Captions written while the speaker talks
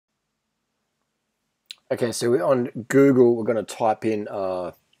Okay, so we're on Google. We're going to type in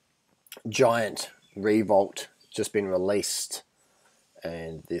Giant Revolt, just been released,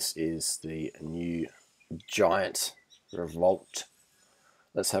 and this is the new Giant Revolt.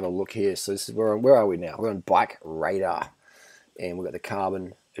 Let's have a look here. So this is where are we now? We're on Bike Radar, and we've got the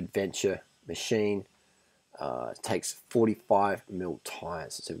Carbon Adventure machine. It takes 45mm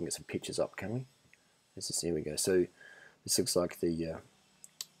tires. Let's see if we can get some pictures up, can we? Here we go. So this looks like the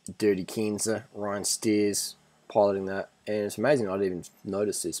Dirty Kinza, Ryan Steers piloting that, and it's amazing I didn't even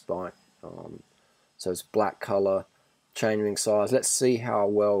notice this bike. So it's black color, chainring size. Let's see how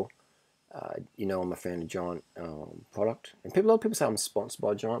well I'm a fan of Giant product. And a lot of people say I'm sponsored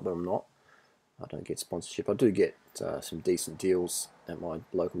by Giant, but I'm not. I don't get sponsorship. I do get some decent deals at my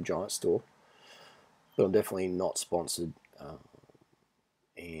local Giant store, but I'm definitely not sponsored.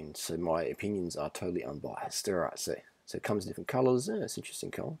 And so my opinions are totally unbiased. All right, so it comes in different colors. Yeah, it's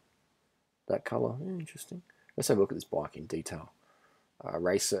interesting color. That color, yeah, interesting. Let's have a look at this bike in detail.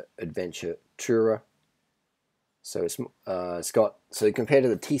 Racer, Adventure, Tourer. So it's got, so compared to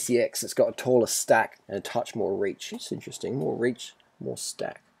the TCX, it's got a taller stack and a touch more reach. It's interesting. More reach, more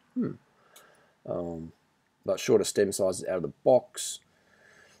stack. But shorter stem sizes out of the box.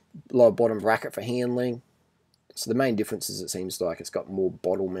 Lower bottom bracket for handling. So the main difference is it seems like it's got more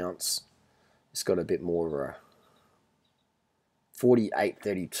bottle mounts. It's got a bit more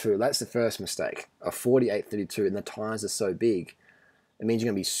 4832. That's the first mistake. A 4832, and the tires are so big, it means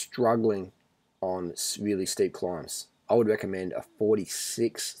you're going to be struggling on really steep climbs. I would recommend a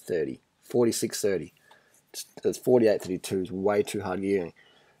 4630. 4630. It's 4832 is way too hard gearing.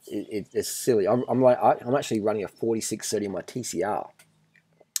 It's silly. I'm actually running a 4630 in my TCR,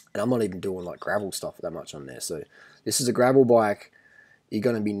 and I'm not even doing like gravel stuff that much on there. So this is a gravel bike. You're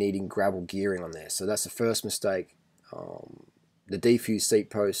going to be needing gravel gearing on there. So that's the first mistake. The defused seat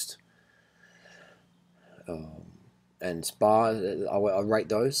post and bar, I rate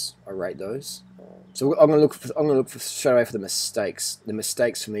those. So I'm going to look straight away for the mistakes. The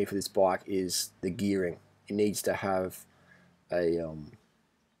mistakes for me for this bike is the gearing. It needs to have a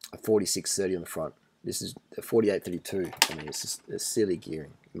 4630 on the front. This is a 4832. I mean, it's just a silly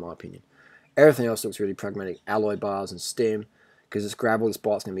gearing in my opinion. Everything else looks really pragmatic. Alloy bars and stem. Because it's gravel, this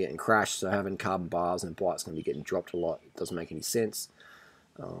bike's going to be getting crashed, so having carbon bars and the bike's going to be getting dropped a lot. It doesn't make any sense.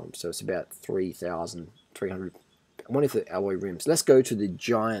 So it's about 3,300. I wonder if the alloy rims. Let's go to the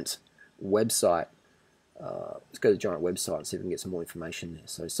Giant website. Let's go to the Giant website and see if we can get some more information there.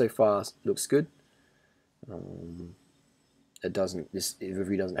 So far, it looks good. This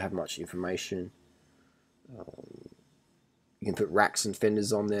review doesn't have much information. You can put racks and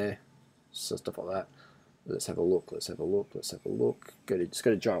fenders on there, so stuff like that. Let's have a look. Let's have a look. Let's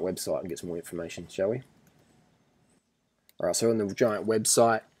go to Giant website and get some more information, shall we? All right. So on the Giant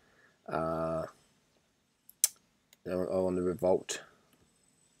website, on the Revolt.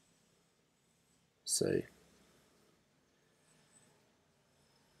 So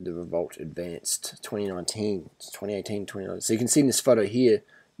the Revolt Advanced 2019, 2018, 2019. So you can see in this photo here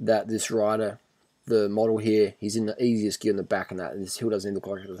that this rider, the model here, he's in the easiest gear in the back, and this hill doesn't look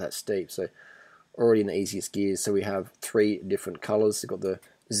like it was that steep. So already in the easiest gears. So we have 3 different colors. We've got the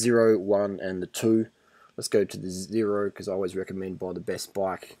 0, 1, and the 2. Let's go to the 0 because I always recommend buy the best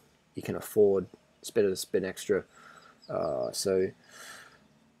bike you can afford. It's better to spend extra. So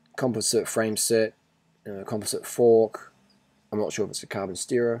composite frame set, composite fork. I'm not sure if it's a carbon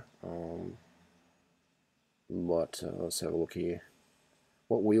steerer. But let's have a look here.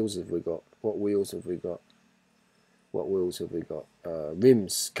 What wheels have we got?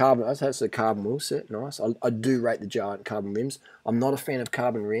 Rims, carbon. That's a carbon wheel set. Nice. I do rate the Giant carbon rims. I'm not a fan of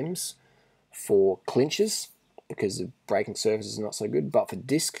carbon rims for clinches because the braking surface is not so good. But for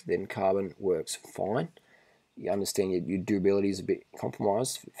disc, then carbon works fine. You understand your durability is a bit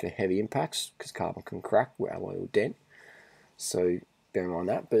compromised for heavy impacts because carbon can crack where alloy will dent. So bear in mind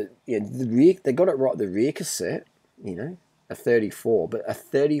that. But yeah, the rear, they got it right. The rear cassette, a 34, but a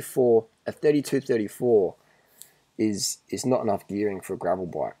 3234 is not enough gearing for a gravel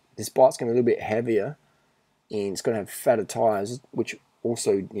bike. This bike's going to be a little bit heavier, and it's going to have fatter tires, which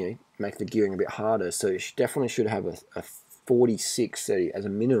also make the gearing a bit harder. So it definitely should have a 4630 as a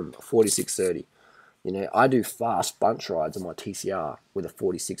minimum, a 4630. I do fast bunch rides on my TCR with a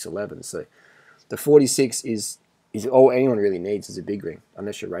 4611. So the 46 is all anyone really needs is a big ring,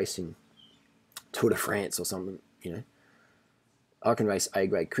 unless you're racing Tour de France or something. I can race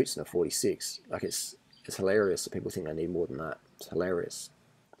A-grade crits in a 46. Like it's hilarious that people think they need more than that. It's hilarious.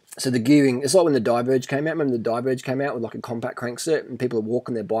 So the gearing, it's like when the Diverge came out. Remember the Diverge came out with like a compact crank set and people are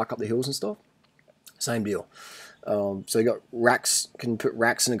walking their bike up the hills and stuff? Same deal. So you got racks, can put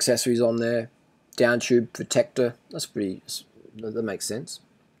racks and accessories on there. down tube protector. That's pretty. That makes sense.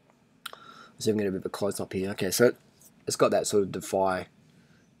 Let's see if we can get a bit of a close up here. Okay, so it's got that sort of Defy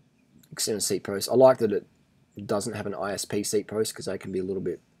extended seat post. I like that it doesn't have an ISP seat post because they can be a little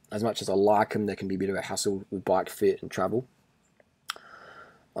bit, as much as I like them, they can be a bit of a hassle with bike fit and travel.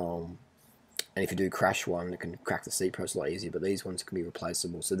 And if you do crash one, it can crack the seat post a lot easier, but these ones can be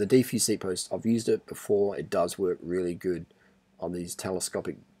replaceable. So the defuse seat post, I've used it before. It does work really good on these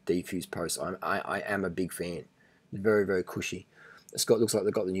telescopic defuse posts. I am a big fan. Very, very cushy. Looks like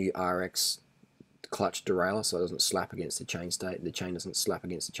they've got the new RX clutch derailleur, so it doesn't slap against the chainstay. The chain doesn't slap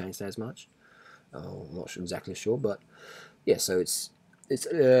against the chainstay as much. I'm not exactly sure, but yeah. So it's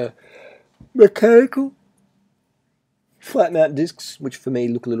mechanical flat mount discs, which for me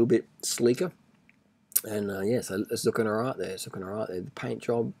look a little bit sleeker. And yeah, so it's looking alright there. It's looking alright there. The paint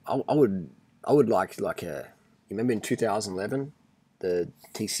job, I would like a. You remember in 2011, the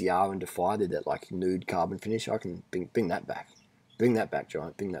TCR and Defy did that like nude carbon finish. I can bring that back. Bring that back,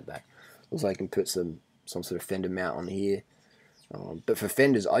 Giant. Bring that back. Also, I can put some sort of fender mount on here. But for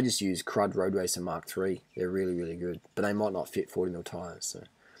fenders, I just use Crud Road Racer Mark III. They're really, really good, but they might not fit 40mm tyres. So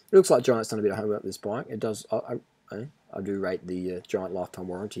it looks like Giant's done a bit of homework with this bike. It does. I do rate the Giant lifetime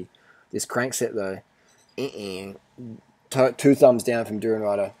warranty. This crankset though, two thumbs down from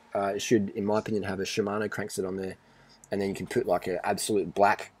durianrider. It should, in my opinion, have a Shimano crankset on there, and then you can put like an absolute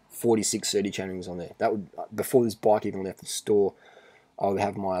black 4630 chainrings on there. That would, before this bike even left the store, I would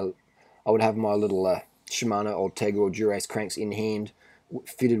have my little Shimano Ultegra or Durace cranks in hand,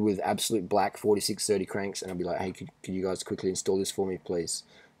 fitted with absolute black 4630 cranks, and I'd be like, hey, could you guys quickly install this for me, please,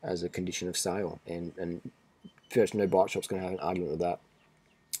 as a condition of sale? And first, no bike shop's going to have an argument with that.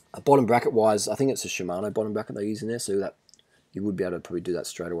 Bottom bracket wise, I think it's a Shimano bottom bracket they use in there, so that you would be able to probably do that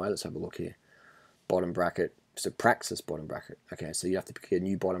straight away. Let's have a look here. Bottom bracket, so Praxis bottom bracket. Okay, so you have to pick a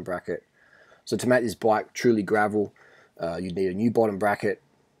new bottom bracket. So to make this bike truly gravel, you'd need a new bottom bracket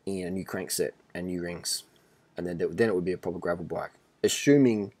and a new crankset and new rings, and then it would be a proper gravel bike.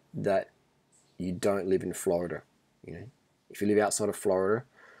 Assuming that you don't live in Florida, you know, if you live outside of Florida,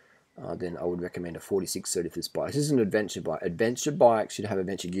 then I would recommend a 4630 for this bike. This is an adventure bike. Adventure bikes should have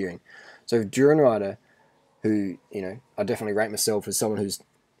adventure gearing. So if durianrider, who, you know, I definitely rate myself as someone who's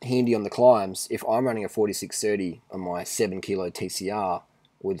handy on the climbs, if I'm running a 4630 on my 7 kilo TCR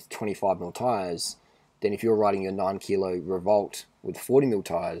with 25mm tyres, then if you're riding your 9 kilo Revolt with 40mm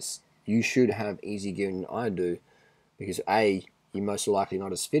tyres, you should have easy gearing than I do, because A, you're most likely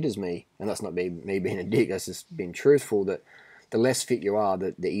not as fit as me, and that's not me being a dick, that's just being truthful, that the less fit you are,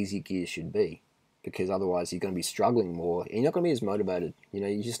 the easier gear should be, because otherwise you're going to be struggling more, and you're not going to be as motivated. You know,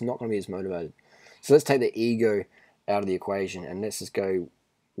 you're just not going to be as motivated. So let's take the ego out of the equation, and let's just go.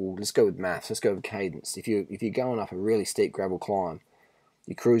 Well, let's go with maths. Let's go with cadence. If you're going up a really steep gravel climb,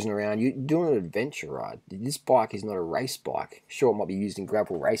 you're cruising around, you're doing an adventure ride. This bike is not a race bike. Sure, it might be used in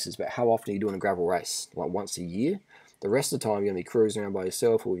gravel races, but how often are you doing a gravel race? Like once a year? The rest of the time you're going to be cruising around by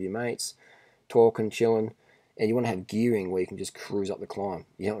yourself or with your mates, talking, chilling. And you want to have gearing where you can just cruise up the climb.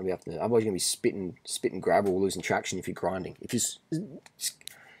 You don't want to be up there. Otherwise, you're going to be spitting gravel, losing traction if you're grinding. If you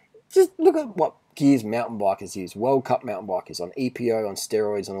just look at what gears mountain bikers use. World Cup mountain bikers on EPO, on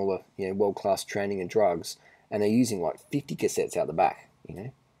steroids, on all the world-class training and drugs, and they're using like 50 cassettes out the back.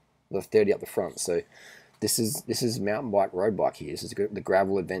 With 30 up the front. So this is mountain bike, road bike here. This is the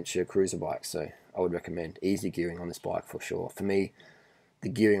gravel adventure cruiser bike. So I would recommend easy gearing on this bike for sure. For me, the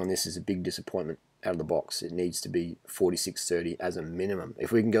gearing on this is a big disappointment out of the box. It needs to be 4630 as a minimum.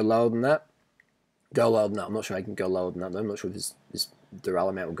 If we can go lower than that, go lower than that. I'm not sure I can go lower than that. I'm not sure if this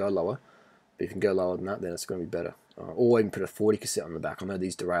derailleur mount will go lower. But if you can go lower than that, then it's going to be better. Or even put a 40 cassette on the back. I know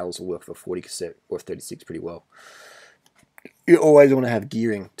these derailleurs will work for a 40 cassette or 36 pretty well. You always want to have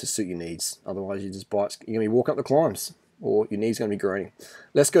gearing to suit your needs. Otherwise, you're going to be walking up the climbs, or your knees going to be groaning.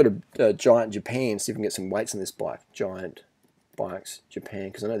 Let's go to Giant Japan, see if we can get some weights on this bike. Giant Bikes Japan,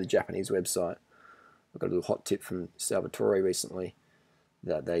 because I know the Japanese website. I got a little hot tip from Salvatore recently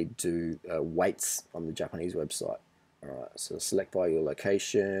that they do weights on the Japanese website. All right, so select by your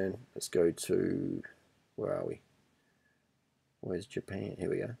location. Let's go to, where are we? Where's Japan? Here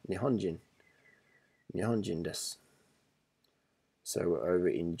we go. Nihonjin desu. So we're over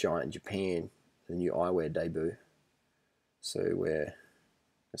in Giant Japan, the new eyewear debut. So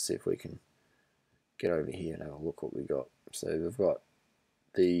let's see if we can get over here and have a look what we got. So we've got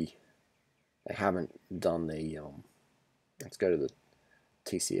they haven't done the, let's go to the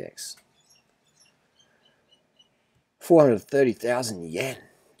TCX. 430,000 yen.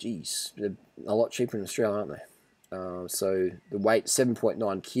 Jeez, they're a lot cheaper in Australia, aren't they? So the weight,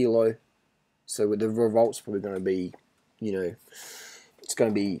 7.9 kilo. So with the Revolt's probably going to be, it's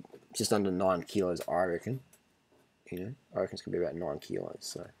going to be just under 9 kilos, I reckon. You know, I reckon it's going to be about 9 kilos.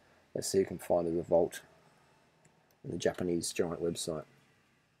 So let's see if we can find the Revolt on the Japanese Giant website.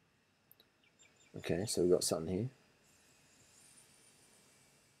 Okay, so we've got something here.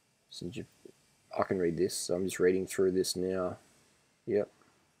 So I can read this, so I'm just reading through this now. Yep,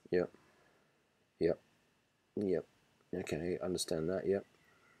 yep, yep, yep. Okay, understand that. Yep.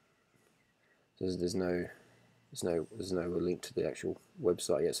 There's no link to the actual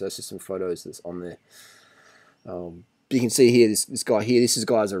website yet. So that's just some photos that's on there. You can see here this guy here. This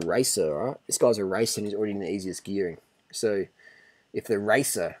guy's a racer, right? This guy's a racer and he's already in the easiest gearing. So if the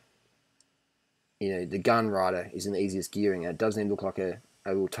racer, you know, the gun rider is in the easiest gearing, and it doesn't even look like a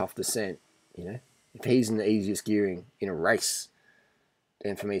real tough descent, you know, if he's in the easiest gearing in a race,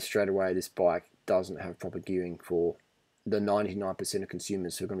 then for me straight away this bike doesn't have proper gearing for the 99% of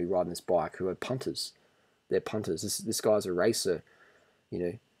consumers who are going to be riding this bike who are punters. They're punters. This guy's a racer, you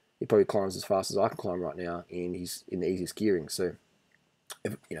know. He probably climbs as fast as I can climb right now, and he's in the easiest gearing. So,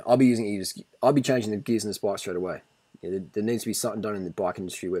 if, you know, I'll be changing the gears in this bike straight away. You know, there needs to be something done in the bike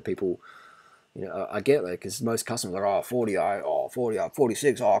industry where people, you know, I get that because most customers are, oh, 40, 40,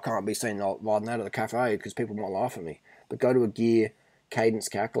 46, I can't be seen riding out of the cafe because people might laugh at me. But go to a gear cadence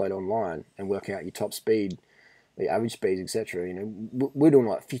calculator online and work out your top speed, the average speeds, etc. You know, we're doing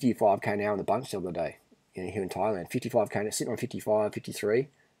like 55k an hour in the bunch the other day, you know, here in Thailand. 55k, sitting on 55, 53.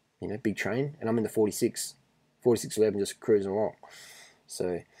 You know, big train, and I'm in the 46, 11, just cruising along.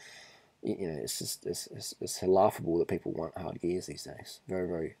 So, you know, it's just it's laughable that people want hard gears these days. Very,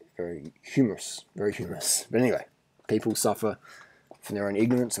 very, very humorous, very humorous. But anyway, people suffer from their own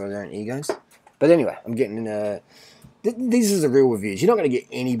ignorance or their own egos. But anyway, I'm getting in this is the real reviews. You're not going to get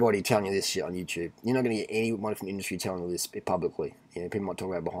anybody telling you this shit on YouTube. You're not going to get anyone from the industry telling you this publicly. You know, people might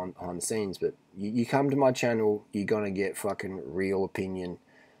talk about behind the scenes, but you come to my channel, you're going to get fucking real opinion,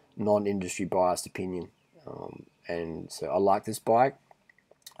 non-industry biased opinion. And so I like this bike.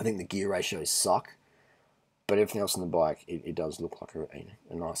 I think the gear ratios suck, but everything else on the bike, it does look like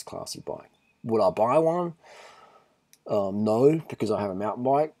a nice classy bike. Would I buy one? No, because I have a mountain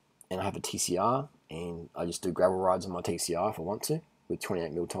bike and I have a TCR, and I just do gravel rides on my TCR if I want to, with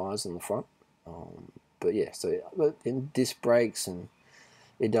 28mm tyres on the front. But yeah, so in disc brakes, and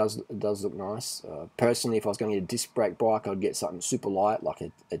it does look nice. Personally, if I was going to get a disc brake bike, I'd get something super light, like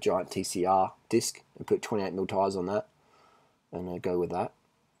a giant TCR disc, and put 28mm tyres on that, and go with that.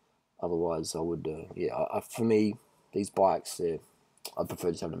 Otherwise, I would, for me, these bikes, I'd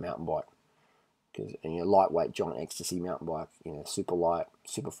prefer just having a mountain bike. Because, you know, lightweight, giant ecstasy mountain bike, you know, super light,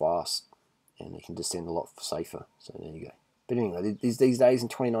 super fast, and it can descend a lot safer. So there you go. But anyway, these days in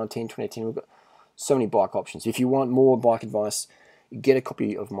 2019, 2010, we've got so many bike options. If you want more bike advice, get a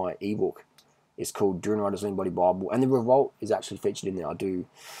copy of my ebook. It's called Durianrider's Lean Body Bible, and the Revolt is actually featured in there. I do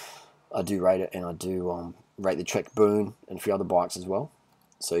rate it, and I do rate the Trek Boon and a few other bikes as well.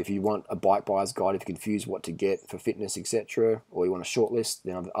 So if you want a bike buyer's guide, if you're confused what to get for fitness, etc., or you want a short list,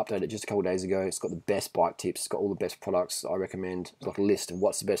 then I've updated it just a couple of days ago. It's got the best bike tips. It's got all the best products I recommend. It's like a list of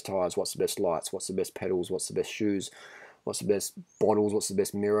what's the best tires, what's the best lights, what's the best pedals, what's the best shoes, what's the best bottles, what's the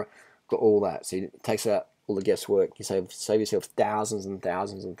best mirror. Got all that. So it takes out all the guesswork. You save yourself thousands and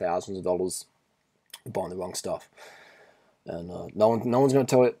thousands and thousands of dollars buying the wrong stuff. And no one's going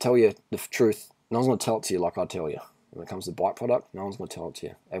to tell you the truth. No one's going to tell it to you like I tell you. When it comes to bike product, no one's going to tell it to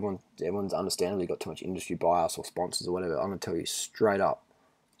you. Everyone's understandably got too much industry bias or sponsors or whatever. I'm going to tell you straight up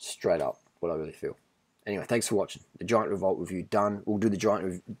what I really feel. Anyway, thanks for watching. The Giant Revolt review done. We'll do the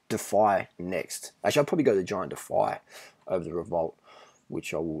Giant Defy next. Actually, I'll probably go to the Giant Defy over the Revolt,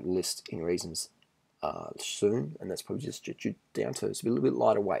 which I will list in reasons soon. And that's probably just down to it's a little bit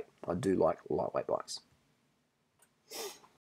lighter weight. I do like lightweight bikes.